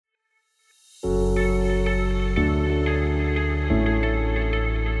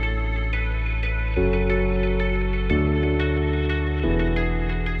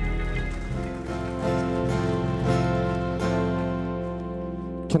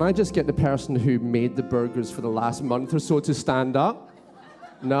Can I just get the person who made the burgers for the last month or so to stand up?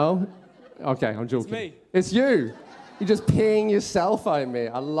 No? Okay, I'm joking. It's me. It's you. You're just paying yourself out, mate.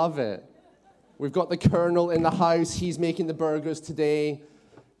 I love it. We've got the Colonel in the house. He's making the burgers today.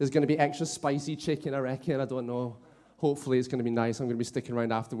 There's going to be extra spicy chicken, I reckon. I don't know. Hopefully it's going to be nice. I'm going to be sticking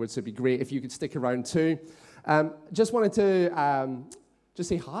around afterwards, so it'd be great if you could stick around too. Just wanted to just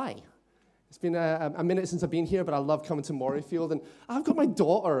say hi. It's been a minute since I've been here, but I love coming to Murrayfield. And I've got my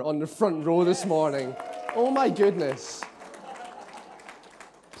daughter on the front row this morning. Oh, my goodness.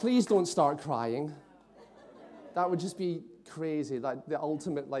 Please don't start crying. That would just be crazy. Like the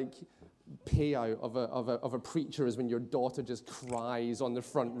ultimate, payout of a preacher is when your daughter just cries on the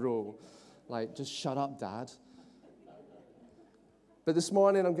front row. Like, just shut up, Dad. But this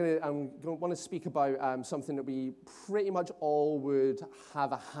morning, I'm going to want to speak about something that we pretty much all would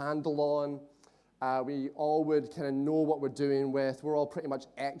have a handle on. We all would kind of know what we're doing with. We're all pretty much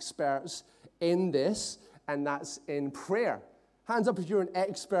experts in this, and that's in prayer. Hands up if you're an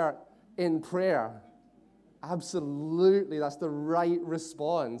expert in prayer. Absolutely, that's the right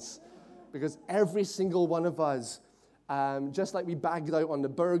response. Because every single one of us, just like we bagged out on the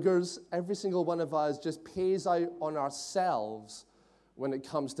burgers, every single one of us just pays out on ourselves when it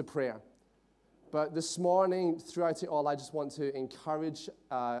comes to prayer. But this morning, throughout it all, I just want to encourage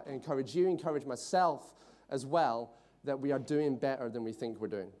you, encourage myself as well, that we are doing better than we think we're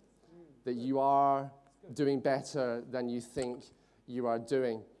doing. That you are doing better than you think you are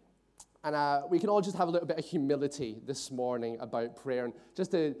doing. And we can all just have a little bit of humility this morning about prayer. And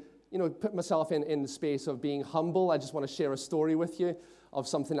just to, put myself in the space of being humble, I just want to share a story with you of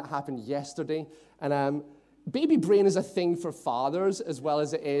something that happened yesterday. And baby brain is a thing for fathers as well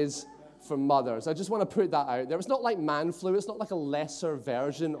as it is for mothers. I just want to put that out there. It's not like man flu. It's not like a lesser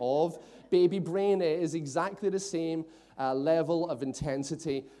version of baby brain. It is exactly the same level of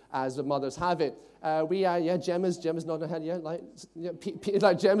intensity as the mothers have it. Gemma's nodding her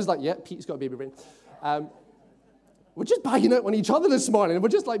head, Gemma's like, yeah, Pete's got a baby brain. We're just bagging out on each other this morning. We're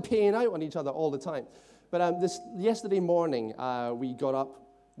just paying out on each other all the time. But yesterday morning, we got up,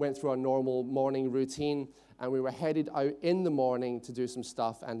 went through our normal morning routine, and we were headed out in the morning to do some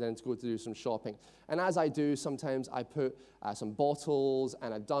stuff and then to go to do some shopping. And as I do, sometimes I put some bottles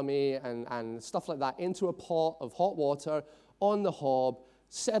and a dummy and stuff like that into a pot of hot water on the hob,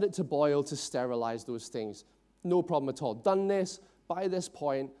 set it to boil to sterilize those things. No problem at all. Done this by this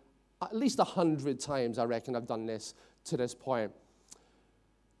point, at least 100 times I reckon I've done this to this point.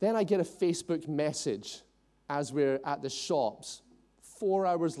 Then I get a Facebook message as we're at the shops 4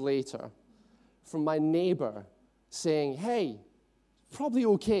 hours later from my neighbor saying, hey, probably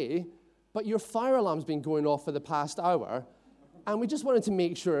okay, but your fire alarm's been going off for the past hour, and we just wanted to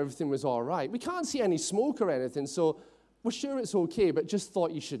make sure everything was all right. We can't see any smoke or anything, so we're sure it's okay, but just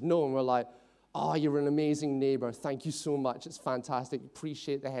thought you should know. And we're like, oh, you're an amazing neighbor. Thank you so much. It's fantastic.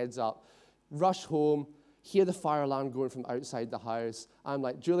 Appreciate the heads up. Rush home, hear the fire alarm going from outside the house. I'm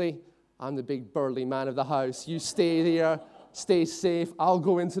like, Julie, I'm the big burly man of the house. You stay there. Stay safe. I'll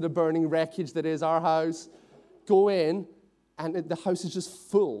go into the burning wreckage that is our house. Go in, and the house is just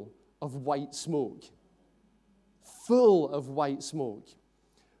full of white smoke. Full of white smoke.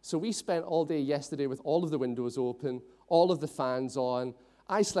 So we spent all day yesterday with all of the windows open, all of the fans on.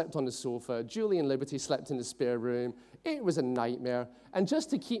 I slept on the sofa. Julie and Liberty slept in the spare room. It was a nightmare. And just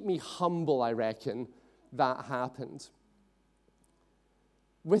to keep me humble, I reckon, that happened.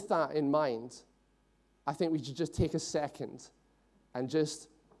 With that in mind, I think we should just take a second and just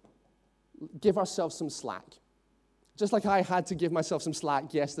give ourselves some slack. Just like I had to give myself some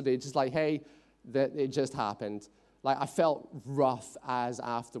slack yesterday, just like, hey, that it just happened. I felt rough as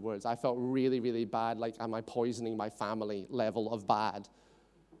afterwards. I felt really, really bad, am I poisoning my family level of bad?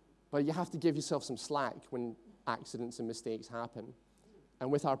 But you have to give yourself some slack when accidents and mistakes happen.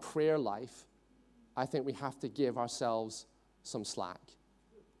 And with our prayer life, I think we have to give ourselves some slack,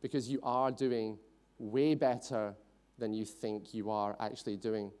 because you are doing way better than you think you are actually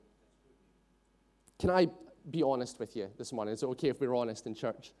doing. Can I be honest with you this morning? Is it okay if we're honest in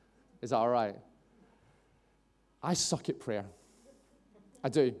church? Is that all right? I suck at prayer. I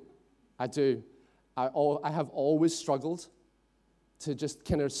do. I have always struggled to just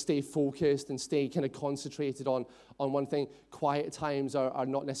kind of stay focused and stay kind of concentrated on one thing. Quiet times are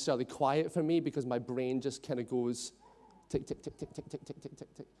not necessarily quiet for me because my brain just kind of goes tick, tick, tick, tick, tick, tick, tick, tick,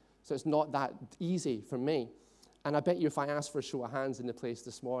 tick, tick. So it's not that easy for me. And I bet you if I asked for a show of hands in the place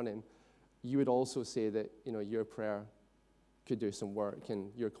this morning, you would also say that, your prayer could do some work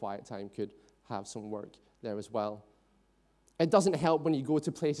and your quiet time could have some work there as well. It doesn't help when you go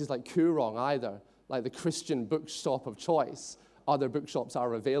to places like Koorong either, like the Christian bookshop of choice. other bookshops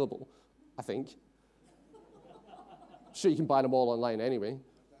are available, I think. Sure, you can buy them all online anyway.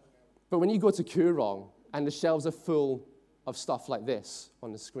 But when you go to Koorong and the shelves are full of stuff like this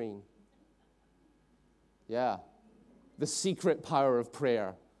on the screen, yeah, the secret power of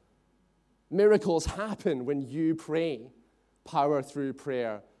prayer. Miracles happen when you pray. Power through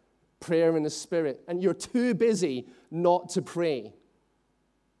prayer. Prayer in the Spirit. And you're too busy not to pray.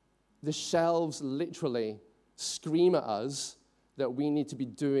 The shelves literally scream at us that we need to be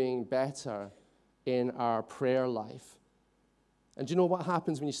doing better in our prayer life. And do you know what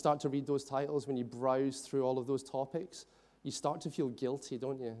happens when you start to read those titles, when you browse through all of those topics? You start to feel guilty,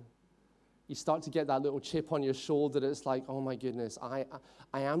 don't you? You start to get that little chip on your shoulder that it's like, oh my goodness, I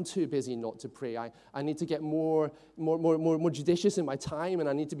am too busy not to pray. I need to get more judicious in my time, and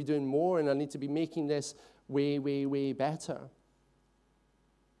I need to be doing more, and I need to be making this way, way, way better.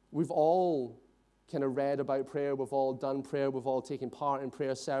 We've all kind of read about prayer. We've all done prayer. We've all taken part in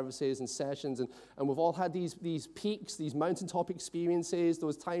prayer services and sessions, and we've all had these peaks, these mountaintop experiences,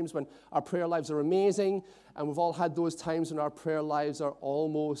 those times when our prayer lives are amazing, and we've all had those times when our prayer lives are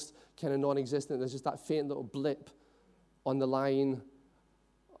almost kind of non-existent. There's just that faint little blip on the line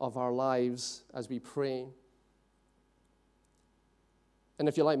of our lives as we pray. And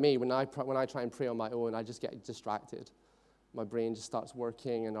if you're like me, when I try and pray on my own, I just get distracted. My brain just starts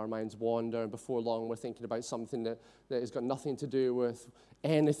working and our minds wander, and before long we're thinking about something that has got nothing to do with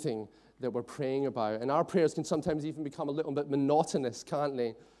anything that we're praying about. And our prayers can sometimes even become a little bit monotonous, can't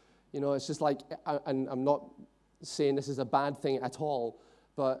they? You know, it's just like, and I'm not saying this is a bad thing at all,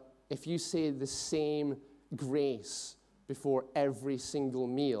 but if you say the same grace before every single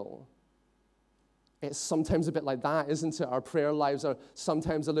meal, it's sometimes a bit like that, isn't it? Our prayer lives are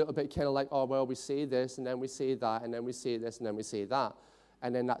sometimes a little bit kind of like, oh, well, we say this, and then we say that, and then we say this, and then we say that,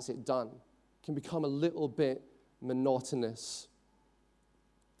 and then that's it done. It can become a little bit monotonous.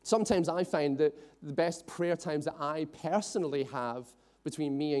 Sometimes I find that the best prayer times that I personally have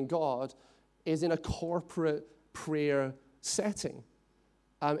between me and God is in a corporate prayer setting.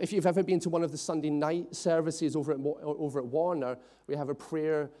 If you've ever been to one of the Sunday night services over at Warner, we have a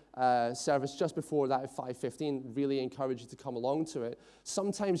prayer service just before that at 5:15. Really encourage you to come along to it.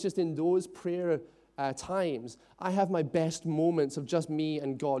 Sometimes just in those prayer times, I have my best moments of just me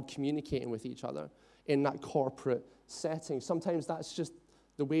and God communicating with each other in that corporate setting. Sometimes that's just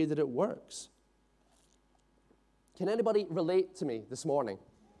the way that it works. Can anybody relate to me this morning?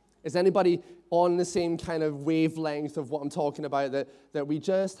 Is anybody on the same kind of wavelength of what I'm talking about, that we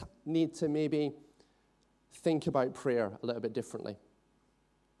just need to maybe think about prayer a little bit differently?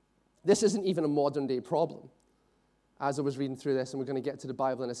 This isn't even a modern day problem. As I was reading through this, and we're going to get to the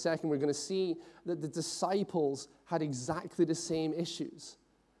Bible in a second, we're going to see that the disciples had exactly the same issues.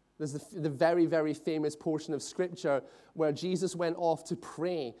 There's the very, very famous portion of Scripture where Jesus went off to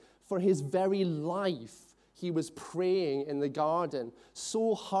pray for his very life. He was praying in the garden.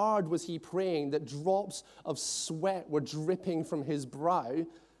 So hard was he praying that drops of sweat were dripping from his brow.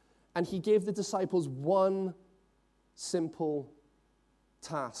 And he gave the disciples one simple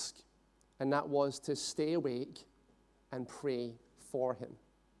task, and that was to stay awake and pray for him.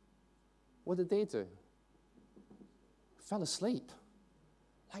 What did they do? Fell asleep.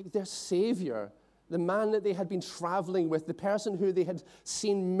 Like their Savior, the man that they had been traveling with, the person who they had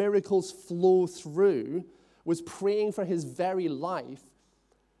seen miracles flow through, was praying for his very life,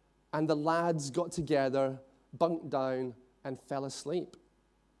 and the lads got together, bunked down, and fell asleep.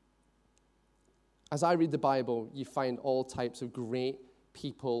 As I read the Bible, you find all types of great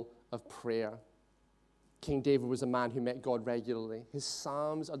people of prayer. King David was a man who met God regularly. His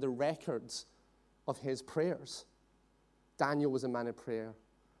Psalms are the records of his prayers. Daniel was a man of prayer.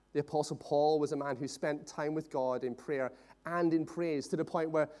 The Apostle Paul was a man who spent time with God in prayer and in praise, to the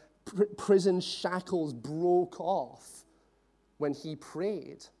point where prison shackles broke off when he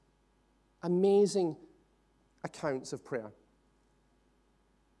prayed. Amazing accounts of prayer.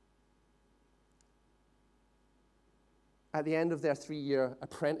 At the end of their 3-year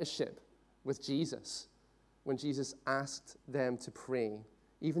apprenticeship with Jesus, when Jesus asked them to pray,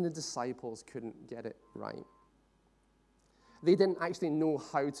 even the disciples couldn't get it right. They didn't actually know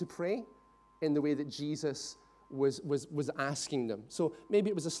how to pray in the way that Jesus was asking them. So maybe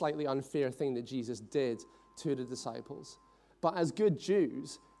it was a slightly unfair thing that Jesus did to the disciples. But as good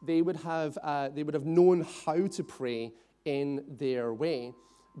Jews, they would have known how to pray in their way.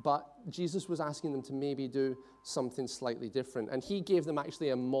 But Jesus was asking them to maybe do something slightly different. And he gave them actually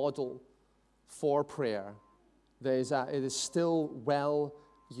a model for prayer that it is still well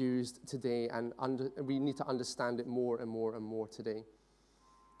used today, and we need to understand it more and more and more today.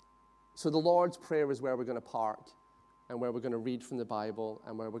 So the Lord's Prayer is where we're going to park and where we're going to read from the Bible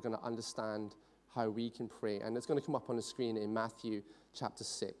and where we're going to understand how we can pray. And it's going to come up on the screen in Matthew chapter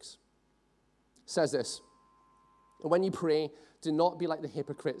 6. It says this: "When you pray, do not be like the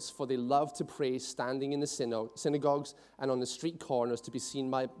hypocrites, for they love to pray standing in the synagogues and on the street corners to be seen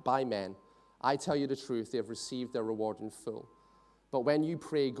by men. I tell you the truth, they have received their reward in full. But when you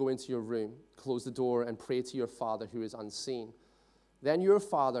pray, go into your room, close the door, and pray to your Father who is unseen. Then your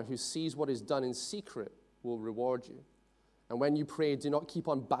Father who sees what is done in secret will reward you. And when you pray, do not keep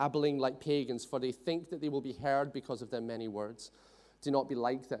on babbling like pagans, for they think that they will be heard because of their many words. Do not be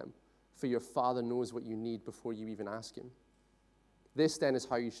like them, for your Father knows what you need before you even ask him. This then is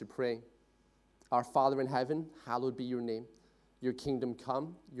how you should pray. Our Father in heaven, hallowed be your name. Your kingdom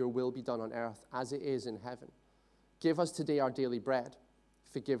come, your will be done on earth as it is in heaven. Give us today our daily bread.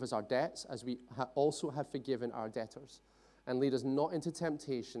 Forgive us our debts as we also have forgiven our debtors. And lead us not into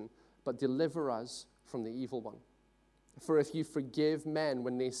temptation, but deliver us from the evil one. For if you forgive men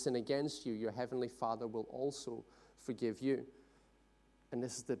when they sin against you, your heavenly Father will also forgive you." And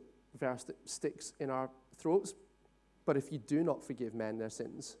this is the verse that sticks in our throats. "But if you do not forgive men their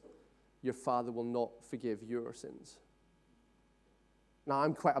sins, your Father will not forgive your sins." Now,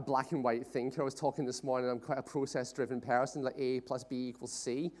 I'm quite a black and white thinker. I was talking this morning, I'm quite a process-driven person, like A plus B equals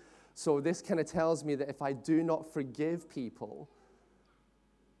C. So this kind of tells me that if I do not forgive people,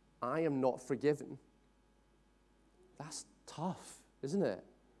 I am not forgiven. That's tough, isn't it?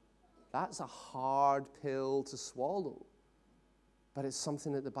 That's a hard pill to swallow. But it's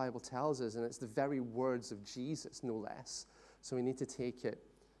something that the Bible tells us, and it's the very words of Jesus, no less. So we need to take it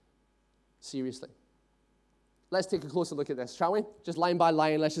seriously. Let's take a closer look at this, shall we? Just line by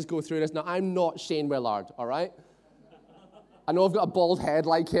line, let's just go through this. Now, I'm not Shane Willard, all right? I know I've got a bald head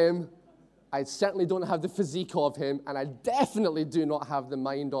like him. I certainly don't have the physique of him, and I definitely do not have the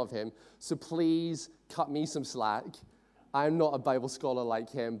mind of him. So please cut me some slack. I'm not a Bible scholar like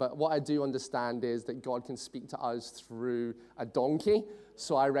him, but what I do understand is that God can speak to us through a donkey,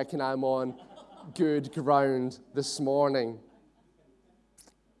 so I reckon I'm on good ground this morning.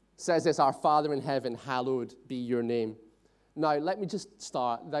 It says this: "Our Father in heaven, hallowed be your name." Now, let me just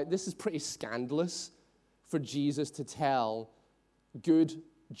start. This is pretty scandalous for Jesus to tell good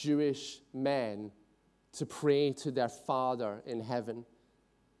Jewish men to pray to their Father in heaven.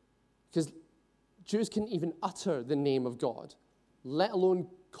 Because Jews couldn't even utter the name of God, let alone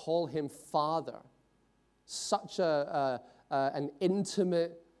call him Father. Such an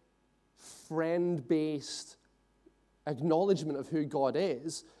intimate, friend-based acknowledgement of who God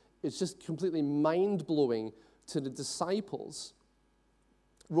is. It's just completely mind-blowing to the disciples.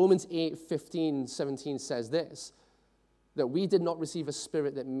 Romans 8:15, 17 says this: that we did not receive a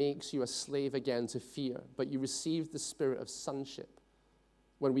spirit that makes you a slave again to fear, but you received the spirit of sonship.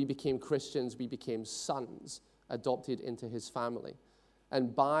 When we became Christians, we became sons, adopted into his family.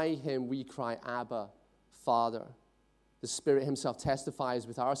 And by him we cry, Abba, Father. The Spirit himself testifies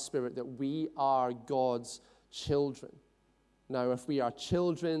with our spirit that we are God's children. Now, if we are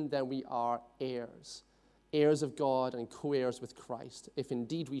children, then we are heirs, heirs of God and co-heirs with Christ, if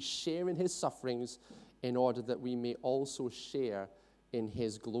indeed we share in his sufferings, in order that we may also share in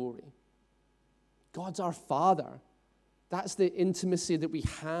his glory. God's our Father. That's the intimacy that we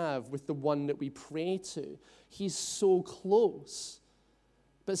have with the one that we pray to. He's so close.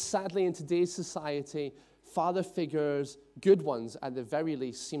 But sadly, in today's society, father figures, good ones at the very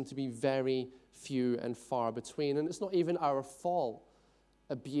least, seem to be very few and far between. And it's not even our fault.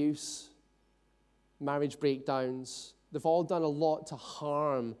 Abuse, marriage breakdowns, they've all done a lot to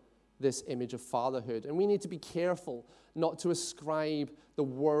harm this image of fatherhood. And we need to be careful not to ascribe the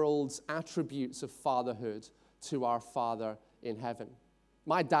world's attributes of fatherhood to our Father in heaven.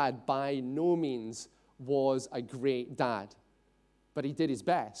 My dad by no means was a great dad, but he did his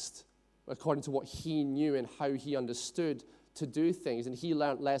best according to what he knew and how he understood to do things. And he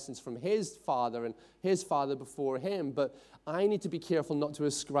learned lessons from his father and his father before him. But I need to be careful not to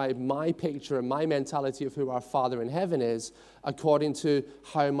ascribe my picture and my mentality of who our Father in heaven is according to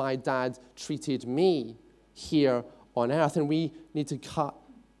how my dad treated me here on earth. And we need to cut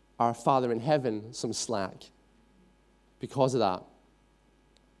our Father in heaven some slack because of that.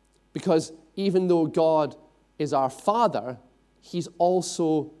 Because even though God is our Father, he's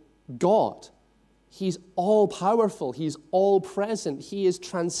also God. He's all-powerful. He's all-present. He is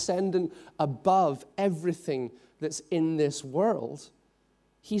transcendent above everything that's in this world.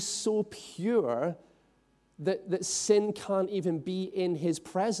 He's so pure that sin can't even be in his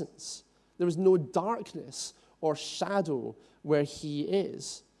presence. There is no darkness or shadow where he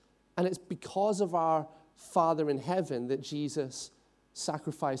is. And it's because of our Father in heaven that Jesus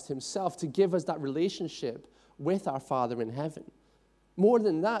sacrificed himself to give us that relationship with our Father in heaven. More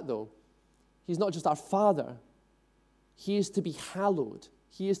than that, though, he's not just our Father. He is to be hallowed.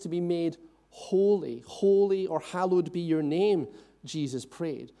 He is to be made holy. Holy or hallowed be your name, Jesus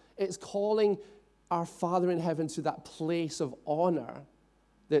prayed. It's calling our Father in heaven to that place of honor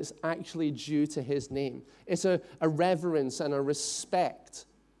that's actually due to his name. It's a reverence and a respect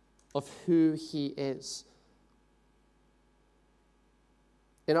of who he is.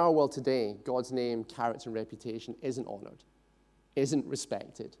 In our world today, God's name, character, and reputation isn't honored, isn't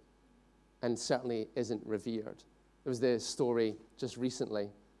respected, and certainly isn't revered. There was this story just recently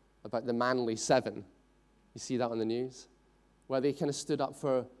about the Manly Seven. You see that on the news? Where they kind of stood up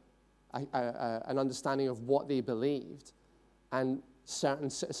for an understanding of what they believed, and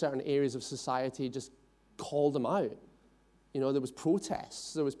certain areas of society just called them out. You know, there was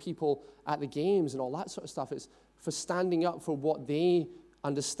protests, there was people at the games and all that sort of stuff. It's for standing up for what they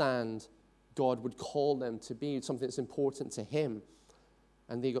understand God would call them to be, something that's important to him,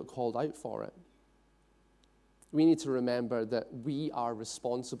 and they got called out for it. We need to remember that we are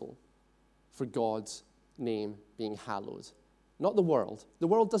responsible for God's name being hallowed, not the world. The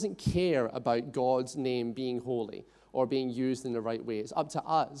world doesn't care about God's name being holy or being used in the right way. It's up to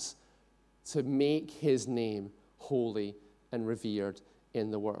us to make his name holy and revered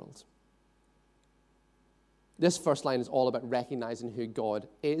in the world. This first line is all about recognizing who God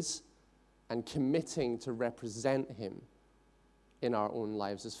is and committing to represent him in our own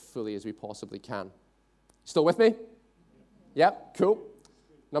lives as fully as we possibly can. Still with me? Yep, cool.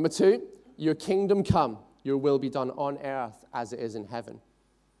 Number 2, your kingdom come, your will be done on earth as it is in heaven.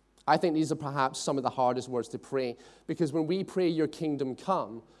 I think these are perhaps some of the hardest words to pray, because when we pray your kingdom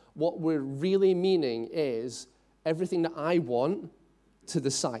come, what we're really meaning is everything that I want to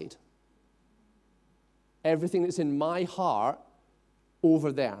the side. Everything that's in my heart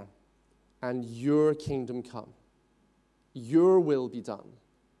over there, and your kingdom come. Your will be done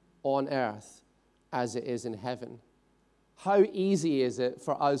on earth as it is in heaven. How easy is it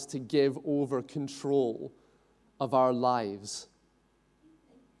for us to give over control of our lives?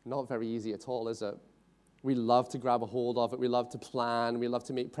 Not very easy at all, is it? We love to grab a hold of it. We love to plan. We love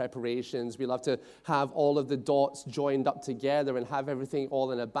to make preparations. We love to have all of the dots joined up together and have everything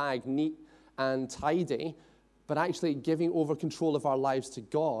all in a bag, neat and tidy. But actually, giving over control of our lives to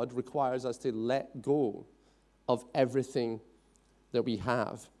God requires us to let go of everything that we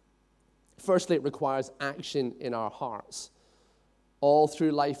have. Firstly, it requires action in our hearts. All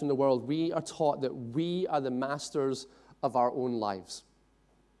through life in the world, we are taught that we are the masters of our own lives.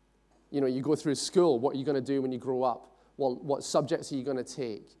 You know, you go through school, what are you going to do when you grow up? Well, what subjects are you going to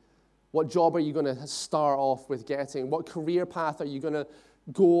take? What job are you going to start off with getting? What career path are you going to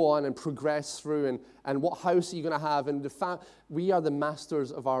go on and progress through? And what house are you going to have? And we are the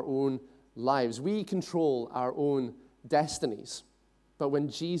masters of our own lives. We control our own destinies. But when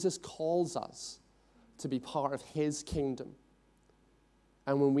Jesus calls us to be part of his kingdom,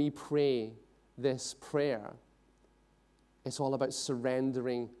 and when we pray this prayer, it's all about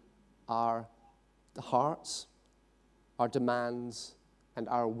surrendering our hearts, our demands, and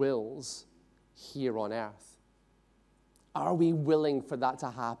our wills here on earth. Are we willing for that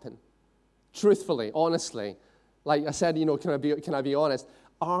to happen? Truthfully, honestly, like I said, you know, can I be honest?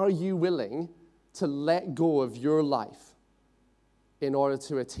 Are you willing to let go of your life in order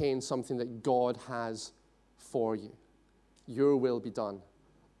to attain something that God has for you? Your will be done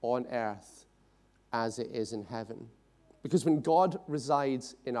on earth as it is in heaven. Because when God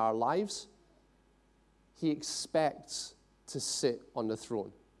resides in our lives, he expects to sit on the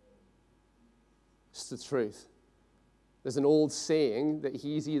throne. It's the truth. There's an old saying that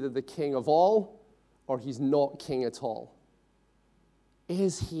he's either the king of all or he's not king at all.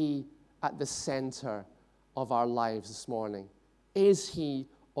 Is he at the center of our lives this morning? Is he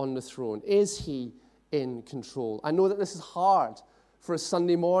on the throne? Is he in control? I know that this is hard for a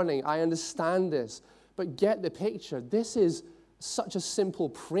Sunday morning. I understand this. But get the picture. This is such a simple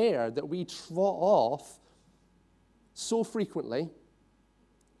prayer that we trot off so frequently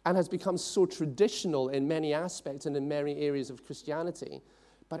and has become so traditional in many aspects and in many areas of Christianity.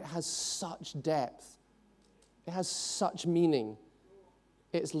 But it has such depth. It has such meaning.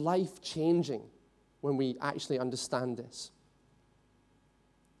 It's life-changing when we actually understand this.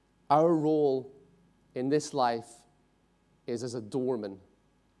 Our role in this life is as a doorman.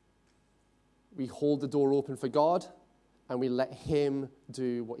 We hold the door open for God, and we let him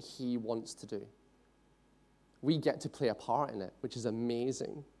do what he wants to do. We get to play a part in it, which is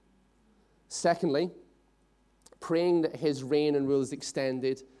amazing. Secondly, praying that his reign and rule is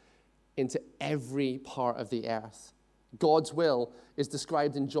extended into every part of the earth. God's will is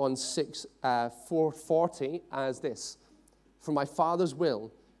described in John 6, 4:40 as this: "For my Father's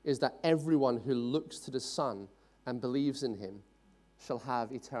will is that everyone who looks to the Son and believes in him shall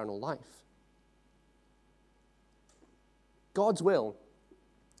have eternal life." God's will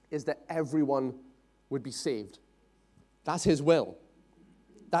is that everyone would be saved. That's his will.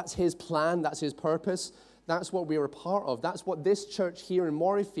 That's his plan. That's his purpose. That's what we're a part of. That's what this church here in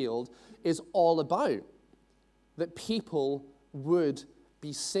Morayfield is all about, that people would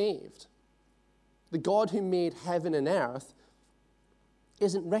be saved. The God who made heaven and earth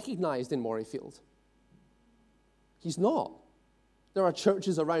isn't recognized in Morayfield. He's not. There are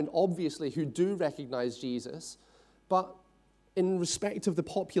churches around, obviously, who do recognize Jesus, but in respect of the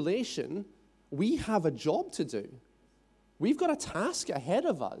population, we have a job to do. We've got a task ahead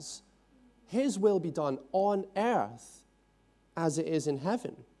of us. His will be done on earth as it is in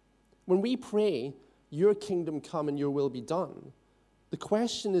heaven. When we pray, your kingdom come and your will be done, the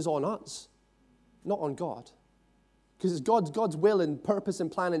question is on us, not on God. Because God's will and purpose and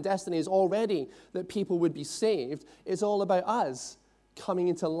plan and destiny is already that people would be saved. It's all about us coming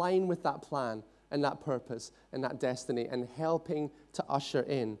into line with that plan and that purpose and that destiny and helping to usher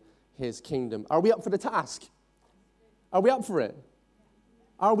in his kingdom. Are we up for the task? Are we up for it?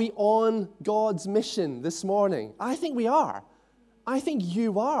 Are we on God's mission this morning? I think we are. I think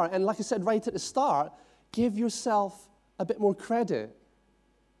you are. And like I said right at the start, give yourself a bit more credit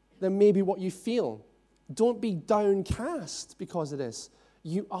than maybe what you feel. Don't be downcast because of this.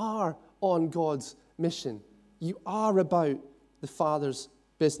 You are on God's mission. You are about the Father's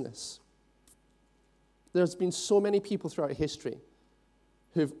business. There's been so many people throughout history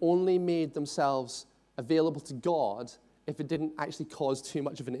who've only made themselves available to God if it didn't actually cause too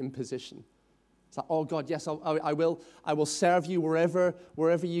much of an imposition. It's like, oh God, yes, I will serve you wherever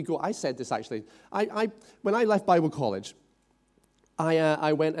you go. I said this actually. When I left Bible college,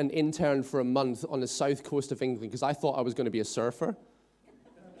 I went and interned for a month on the south coast of England because I thought I was going to be a surfer.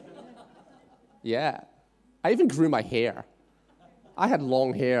 Yeah. I even grew my hair. I had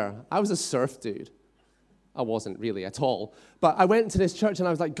long hair. I was a surf dude. I wasn't really at all. But I went to this church and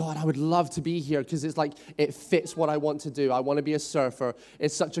I was like, God, I would love to be here because it's like, it fits what I want to do. I want to be a surfer.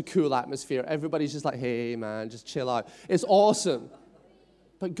 It's such a cool atmosphere. Everybody's just like, hey, man, just chill out. It's awesome.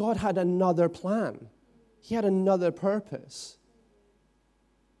 But God had another plan. He had another purpose.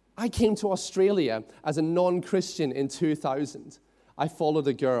 I came to Australia as a non-Christian in 2000. I followed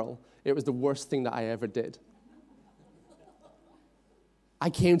a girl. It was the worst thing that I ever did. I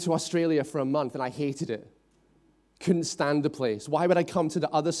came to Australia for a month and I hated it. Couldn't stand the place. Why would I come to the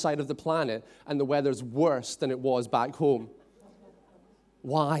other side of the planet and the weather's worse than it was back home?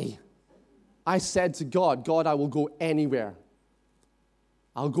 Why? I said to God, God, I will go anywhere.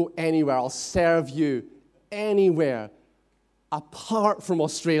 I'll go anywhere. I'll serve you anywhere apart from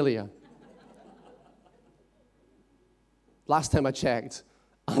Australia. Last time I checked,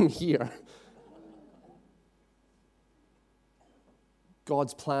 I'm here.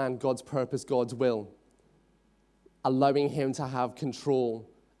 God's plan, God's purpose, God's will. Allowing him to have control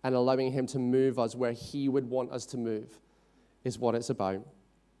and allowing him to move us where he would want us to move is what it's about.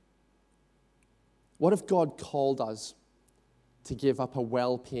 What if God called us to give up a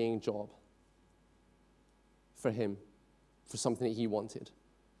well-paying job for him, for something that he wanted?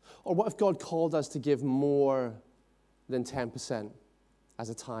 Or what if God called us to give more than 10% as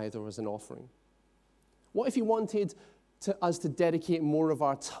a tithe or as an offering? What if he wanted us to dedicate more of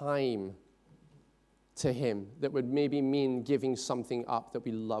our time to him that would maybe mean giving something up that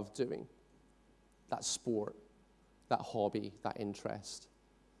we love doing? That sport, that hobby, that interest.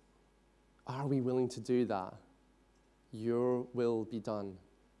 Are we willing to do that? Your will be done.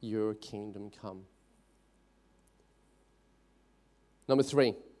 Your kingdom come. Number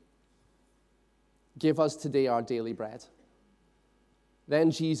 3, give us today our daily bread.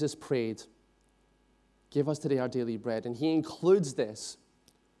 Then Jesus prayed, give us today our daily bread. And he includes this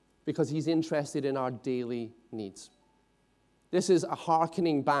because he's interested in our daily needs. This is a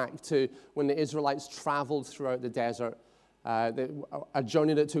hearkening back to when the Israelites traveled throughout the desert, a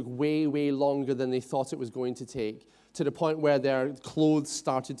journey that took way, way longer than they thought it was going to take, to the point where their clothes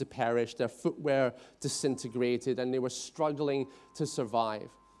started to perish, their footwear disintegrated, and they were struggling to survive.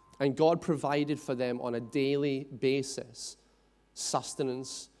 And God provided for them on a daily basis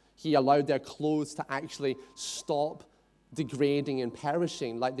sustenance. He allowed their clothes to actually stop degrading and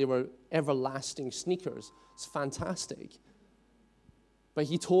perishing like they were everlasting sneakers. It's fantastic. But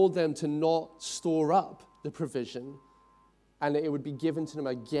he told them to not store up the provision and that it would be given to them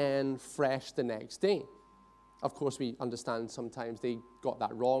again fresh the next day. Of course, we understand sometimes they got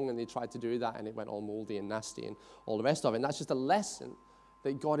that wrong and they tried to do that and it went all moldy and nasty and all the rest of it. And that's just a lesson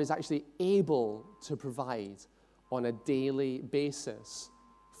that God is actually able to provide on a daily basis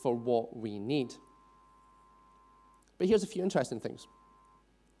for what we need. But here's a few interesting things.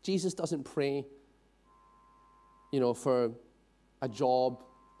 Jesus doesn't pray, for a job,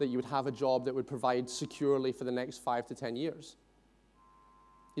 that you would have a job that would provide securely for the next 5 to 10 years.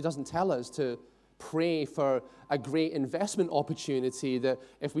 He doesn't tell us to pray for a great investment opportunity that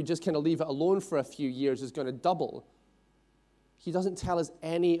if we just kind of leave it alone for a few years is going to double. He doesn't tell us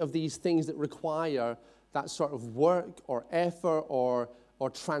any of these things that require that sort of work or effort or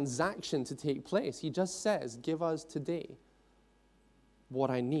transaction to take place. He just says, give us today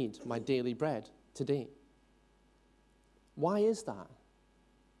what I need, my daily bread today. Why is that?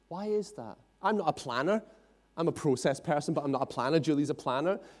 Why is that? I'm not a planner. I'm a process person, but I'm not a planner. Julie's a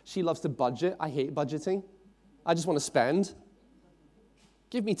planner. She loves to budget. I hate budgeting. I just want to spend.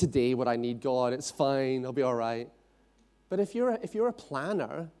 Give me today what I need, God. It's fine. I'll be all right. But if you're a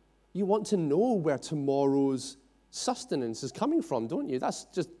planner, you want to know where tomorrow's sustenance is coming from, don't you? That's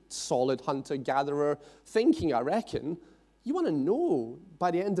just solid hunter-gatherer thinking, I reckon. You want to know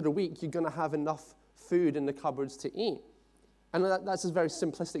by the end of the week you're going to have enough food in the cupboards to eat. And that's a very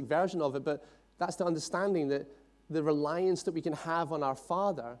simplistic version of it, but that's the understanding that the reliance that we can have on our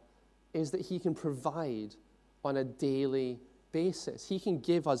Father is that He can provide on a daily basis. He can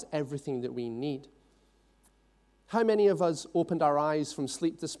give us everything that we need. How many of us opened our eyes from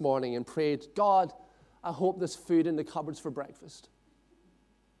sleep this morning and prayed, God, I hope there's food in the cupboards for breakfast?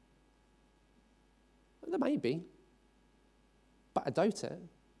 There might be, but I doubt it.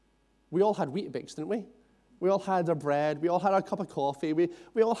 We all had Weet-Bix, didn't we? We all had our bread. We all had our cup of coffee. We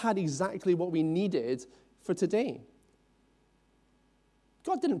all had exactly what we needed for today.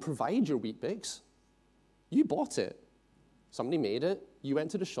 God didn't provide your Weet-Bix. You bought it. Somebody made it. You went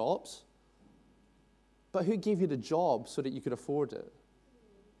to the shops. But who gave you the job so that you could afford it?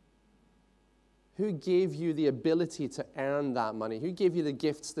 Who gave you the ability to earn that money? Who gave you the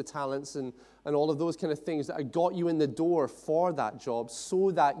gifts, the talents, and all of those kind of things that got you in the door for that job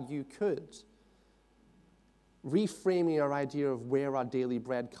so that you could? Reframing our idea of where our daily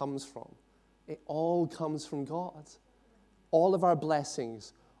bread comes from. It all comes from God. All of our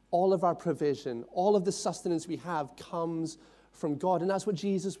blessings, all of our provision, all of the sustenance we have comes from God. And that's what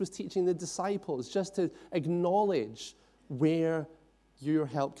Jesus was teaching the disciples, just to acknowledge where your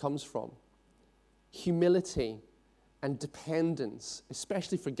help comes from. Humility and dependence,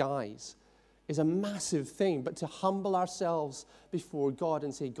 especially for guys, is a massive thing. But to humble ourselves before God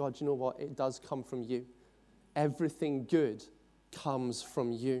and say, God, you know what? It does come from you. Everything good comes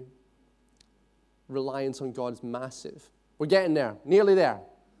from you. Reliance on God is massive. We're getting there, nearly there.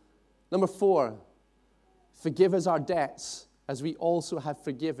 Number 4, forgive us our debts as we also have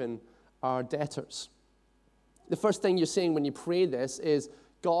forgiven our debtors. The first thing you're saying when you pray this is,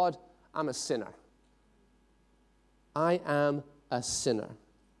 God, I'm a sinner. I am a sinner.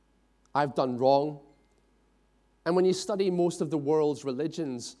 I've done wrong. And when you study most of the world's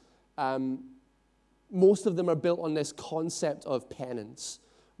religions, most of them are built on this concept of penance,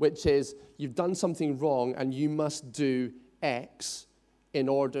 which is you've done something wrong and you must do X in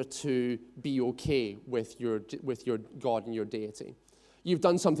order to be okay with your God and your deity. You've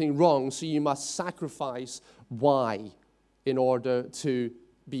done something wrong, so you must sacrifice Y in order to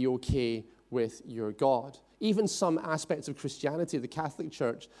be okay with your God. Even some aspects of Christianity, the Catholic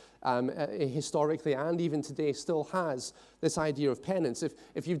Church, historically and even today, still has this idea of penance.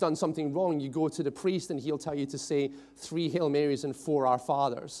 If you've done something wrong, you go to the priest and he'll tell you to say 3 Hail Marys and 4 Our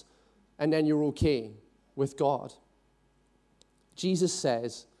Fathers, and then you're okay with God. Jesus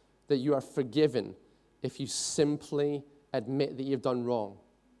says that you are forgiven if you simply admit that you've done wrong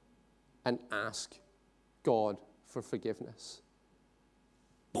and ask God for forgiveness.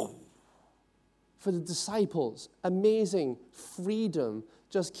 For the disciples, amazing freedom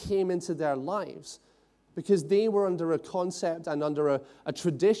just came into their lives because they were under a concept and under a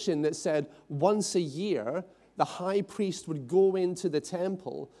tradition that said once a year, the high priest would go into the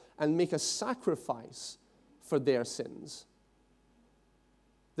temple and make a sacrifice for their sins.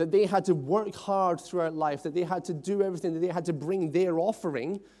 That they had to work hard throughout life, that they had to do everything, that they had to bring their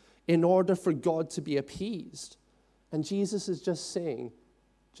offering in order for God to be appeased. And Jesus is just saying,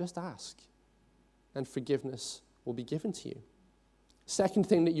 just ask, and forgiveness will be given to you. Second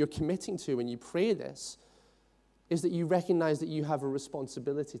thing that you're committing to when you pray this is that you recognize that you have a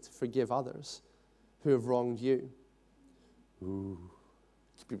responsibility to forgive others who have wronged you. Ooh,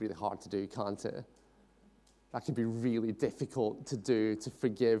 it can be really hard to do, can't it? That can be really difficult to do, to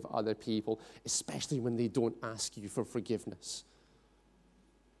forgive other people, especially when they don't ask you for forgiveness.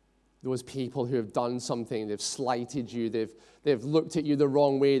 Those people who have done something, they've slighted you, they've looked at you the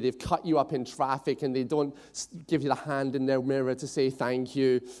wrong way, they've cut you up in traffic, and they don't give you the hand in their mirror to say thank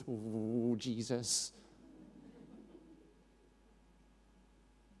you. Oh, Jesus.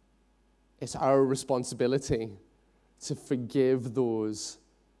 It's our responsibility to forgive those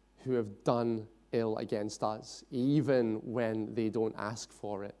who have done ill against us, even when they don't ask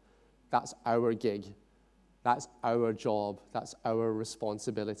for it. That's our gig. That's our job. That's our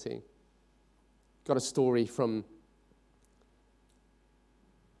responsibility. Got a story from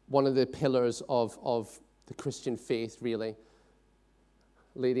one of the pillars of the Christian faith, really.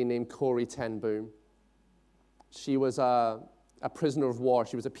 A lady named Corrie ten Boom. She was a prisoner of war.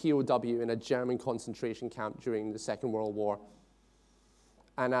 She was a POW in a German concentration camp during the Second World War.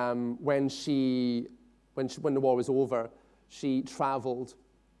 And when the war was over, she traveled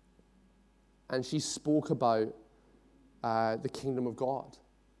and she spoke about the kingdom of God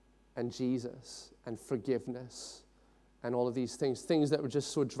and Jesus and forgiveness and all of these things that were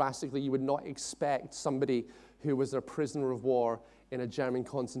just so drastically you would not expect somebody who was a prisoner of war in a German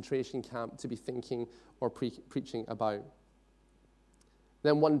concentration camp to be thinking or preaching about.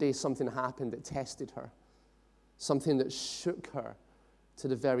 Then one day something happened that tested her, something that shook her to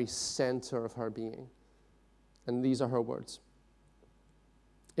the very center of her being. And these are her words.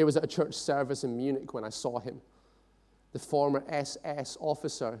 It was at a church service in Munich when I saw him. The former SS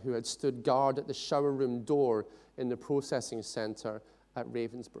officer who had stood guard at the shower room door in the processing center at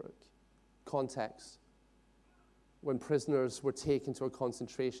Ravensbrück. Context. When prisoners were taken to a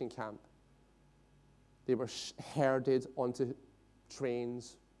concentration camp, they were herded onto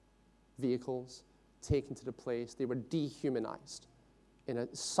trains, vehicles, taken to the place. They were dehumanized in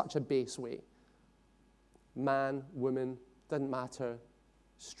such a base way. Man, woman, doesn't matter,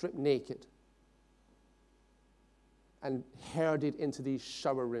 stripped naked and herded into these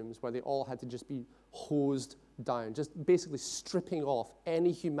shower rooms where they all had to just be hosed down, just basically stripping off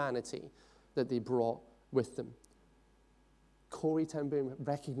any humanity that they brought with them. Corrie ten Boom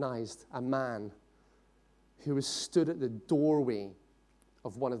recognized a man who was stood at the doorway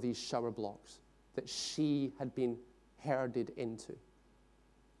of one of these shower blocks that she had been herded into.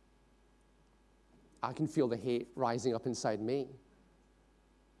 I can feel the hate rising up inside me.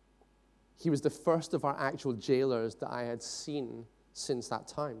 He was the first of our actual jailers that I had seen since that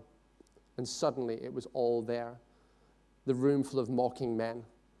time. And suddenly it was all there. The room full of mocking men,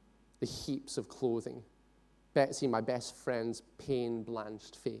 the heaps of clothing, Betsy, my best friend's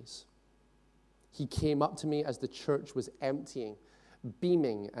pain-blanched face. He came up to me as the church was emptying,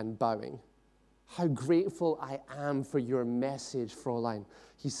 beaming and bowing. How grateful I am for your message, Fräulein.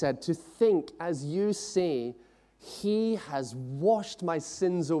 He said, to think, as you say, he has washed my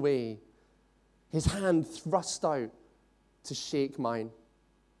sins away. His hand thrust out to shake mine.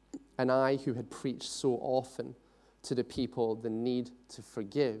 And I, who had preached so often to the people the need to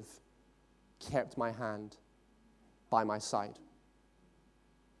forgive, kept my hand by my side.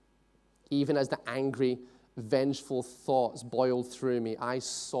 Even as the angry, vengeful thoughts boiled through me, I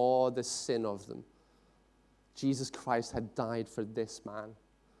saw the sin of them. Jesus Christ had died for this man.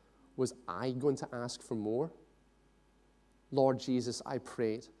 Was I going to ask for more? Lord Jesus, I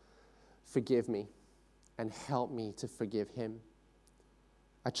prayed, forgive me and help me to forgive him.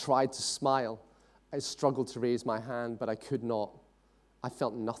 I tried to smile. I struggled to raise my hand, but I could not. I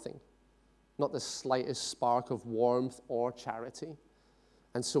felt nothing, not the slightest spark of warmth or charity.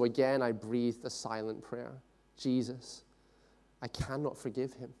 And so again, I breathed a silent prayer. Jesus, I cannot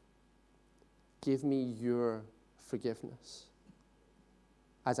forgive him. Give me your forgiveness.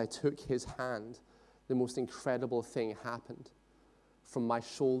 As I took his hand, the most incredible thing happened. From my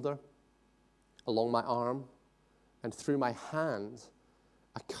shoulder, along my arm, and through my hand,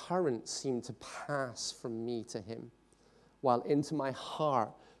 a current seemed to pass from me to him, while into my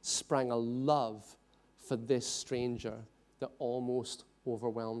heart sprang a love for this stranger that almost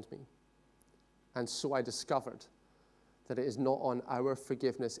overwhelmed me. And so I discovered that it is not on our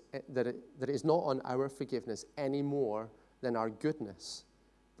forgiveness, that it is not on our forgiveness any more than our goodness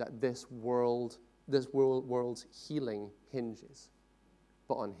that this world's healing hinges,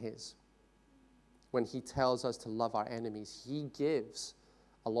 but on his. When he tells us to love our enemies, he gives,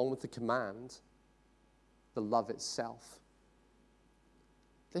 along with the command, the love itself.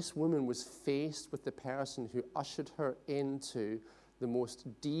 This woman was faced with the person who ushered her into the most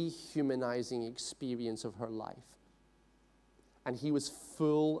dehumanizing experience of her life. And he was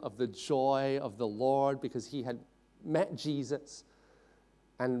full of the joy of the Lord because he had met Jesus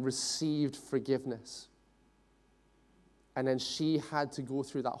and received forgiveness. And then she had to go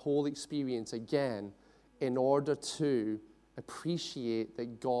through that whole experience again in order to appreciate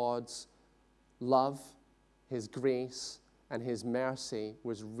that God's love, his grace, and his mercy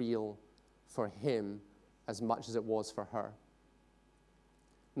was real for him as much as it was for her.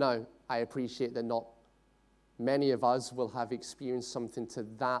 Now, I appreciate that not many of us will have experienced something to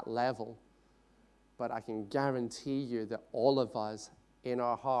that level, but I can guarantee you that all of us in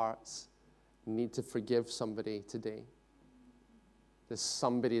our hearts need to forgive somebody today. There's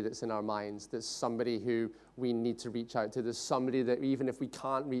somebody that's in our minds. There's somebody who we need to reach out to. There's somebody that even if we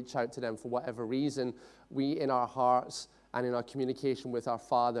can't reach out to them for whatever reason, we in our hearts and in our communication with our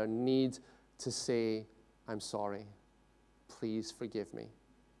Father need to say, I'm sorry. Please forgive me.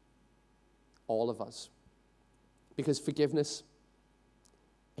 All of us. Because forgiveness,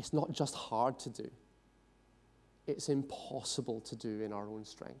 it's not just hard to do. It's impossible to do in our own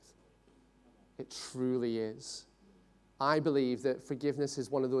strength. It truly is. I believe that forgiveness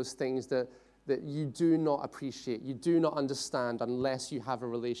is one of those things that you do not appreciate, you do not understand unless you have a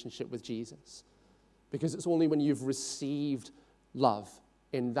relationship with Jesus. Because it's only when you've received love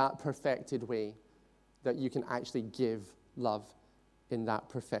in that perfected way that you can actually give love in that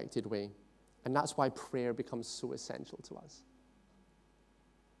perfected way. And that's why prayer becomes so essential to us.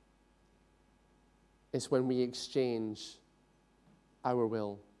 It's when we exchange our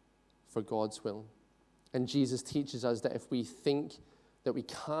will for God's will. And Jesus teaches us that if we think that we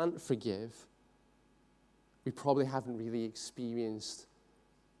can't forgive, we probably haven't really experienced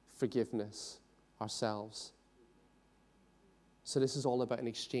forgiveness ourselves. So this is all about an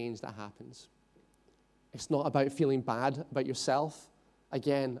exchange that happens. It's not about feeling bad about yourself.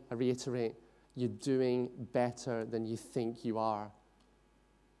 Again, I reiterate, you're doing better than you think you are.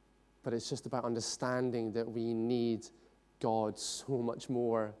 But it's just about understanding that we need God so much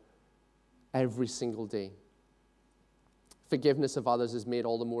more every single day. Forgiveness of others is made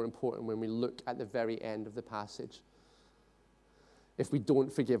all the more important when we look at the very end of the passage. If we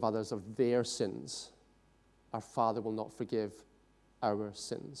don't forgive others of their sins, our Father will not forgive our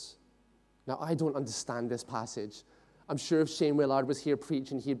sins. Now, I don't understand this passage. I'm sure if Shane Willard was here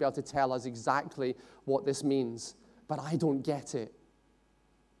preaching, he'd be able to tell us exactly what this means. But I don't get it.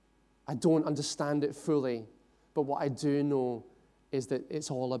 I don't understand it fully. But what I do know is that it's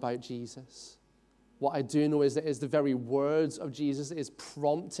all about Jesus. What I do know is that the very words of Jesus is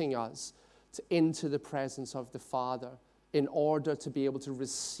prompting us into the presence of the Father in order to be able to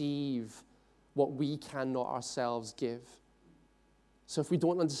receive what we cannot ourselves give. So if we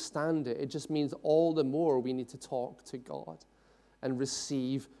don't understand it, it just means all the more we need to talk to God and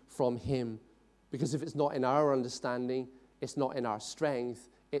receive from him. Because if it's not in our understanding, it's not in our strength,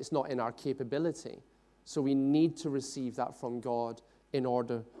 it's not in our capability. So we need to receive that from God in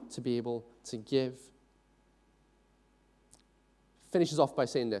order to be able to give. Finishes off by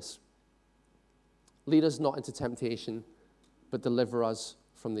saying this: lead us not into temptation, but deliver us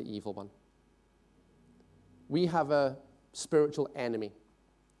from the evil one. We have a spiritual enemy.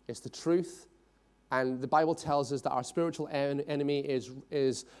 It's the truth. And the Bible tells us that our spiritual enemy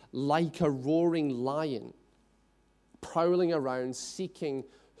is like a roaring lion, prowling around, seeking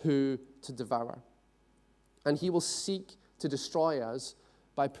who to devour. And he will seek to destroy us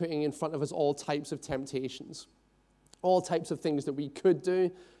by putting in front of us all types of temptations, all types of things that we could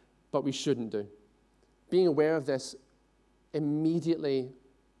do, but we shouldn't do. Being aware of this, immediately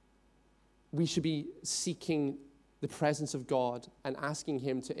we should be seeking the presence of God and asking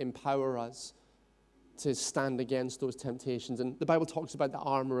him to empower us to stand against those temptations. And the Bible talks about the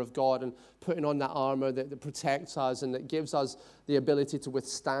armor of God and putting on that armor that protects us and that gives us the ability to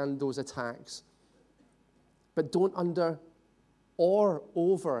withstand those attacks. But don't under or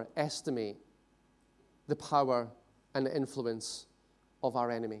overestimate the power and the influence of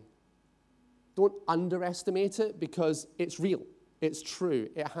our enemy. Don't underestimate it, because it's real. It's true.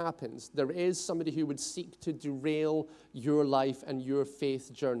 It happens. There is somebody who would seek to derail your life and your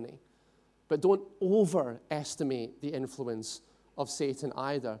faith journey. But don't overestimate the influence of Satan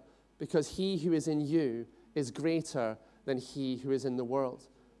either, because he who is in you is greater than he who is in the world.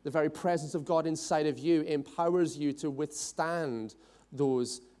 The very presence of God inside of you empowers you to withstand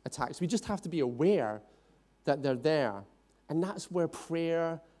those attacks. We just have to be aware that they're there. And that's where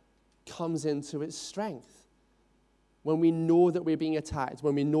prayer comes into its strength. When we know that we're being attacked,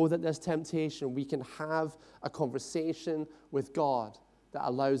 when we know that there's temptation, we can have a conversation with God that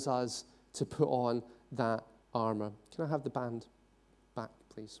allows us to put on that armor. Can I have the band back,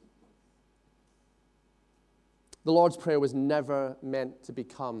 please? The Lord's Prayer was never meant to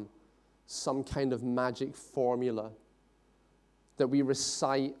become some kind of magic formula that we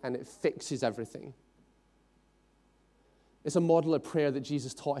recite and it fixes everything. It's a model of prayer that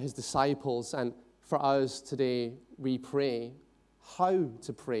Jesus taught his disciples, and for us today, we pray how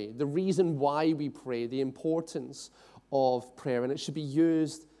to pray, the reason why we pray, the importance of prayer, and it should be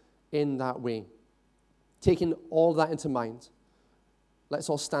used in that way. Taking all that into mind, let's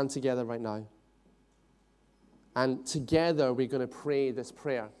all stand together right now. And together we're going to pray this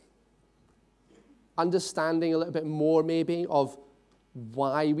prayer. Understanding a little bit more maybe of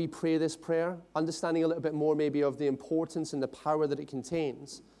why we pray this prayer, understanding a little bit more maybe of the importance and the power that it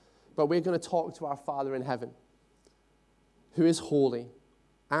contains. But we're going to talk to our Father in heaven, who is holy,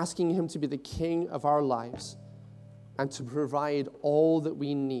 asking him to be the King of our lives and to provide all that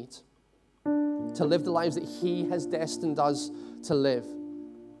we need to live the lives that he has destined us to live,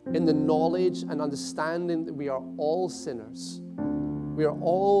 in the knowledge and understanding that we are all sinners. We are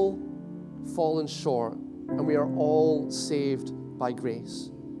all fallen short, and we are all saved by grace.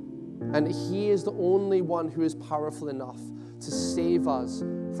 And he is the only one who is powerful enough to save us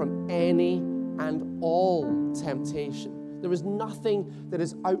from any and all temptation. There is nothing that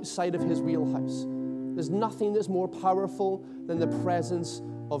is outside of his wheelhouse. There's nothing that's more powerful than the presence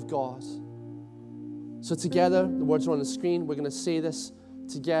of God. So together, the words are on the screen, we're going to say this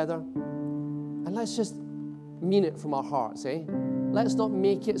together. And let's just mean it from our hearts, eh? Let's not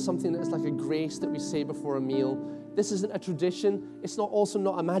make it something that's like a grace that we say before a meal. This isn't a tradition. It's also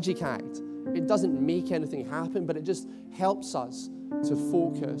not a magic act. It doesn't make anything happen, but it just helps us to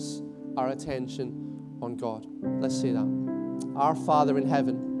focus our attention on God. Let's say that. Our Father in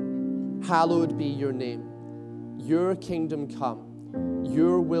heaven, hallowed be your name. Your kingdom come.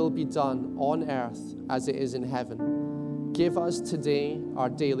 Your will be done on earth as it is in heaven. Give us today our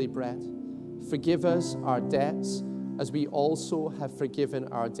daily bread. Forgive us our debts as we also have forgiven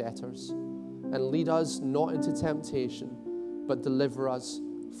our debtors. And lead us not into temptation, but deliver us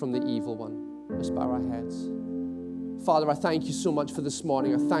from the evil one. Let's bow our heads. Father, I thank you so much for this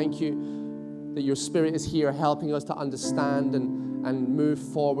morning. I thank you that your Spirit is here helping us to understand and move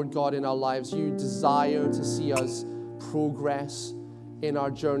forward, God, in our lives. You desire to see us progress in our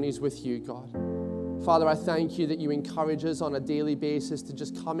journeys with you, God. Father, I thank you that you encourage us on a daily basis to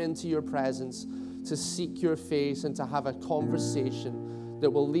just come into your presence, to seek your face and to have a conversation that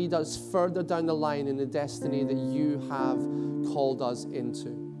will lead us further down the line in the destiny that you have called us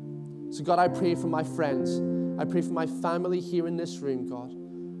into. So God, I pray for my friends. I pray for my family here in this room, God,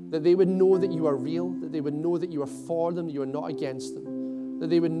 that they would know that you are real, that they would know that you are for them, that you are not against them,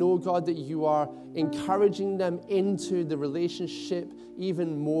 that they would know, God, that you are encouraging them into the relationship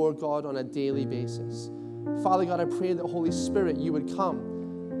even more, God, on a daily basis. Father God, I pray that Holy Spirit, you would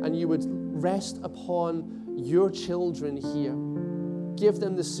come and you would rest upon your children here. Give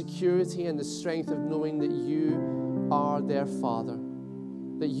them the security and the strength of knowing that you are their Father,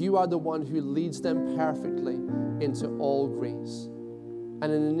 that you are the one who leads them perfectly into all grace.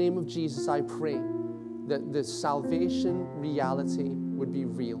 And in the name of Jesus, I pray that the salvation reality would be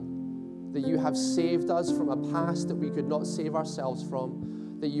real, that you have saved us from a past that we could not save ourselves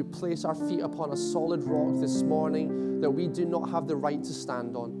from, that you place our feet upon a solid rock this morning that we do not have the right to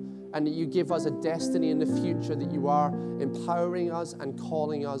stand on, and that you give us a destiny in the future that you are empowering us and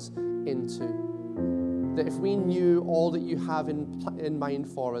calling us into. That if we knew all that you have in mind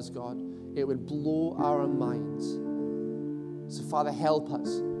for us, God, it would blow our minds. So Father, help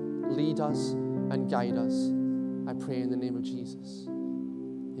us, lead us, and guide us. I pray in the name of Jesus.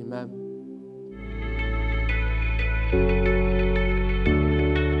 Amen.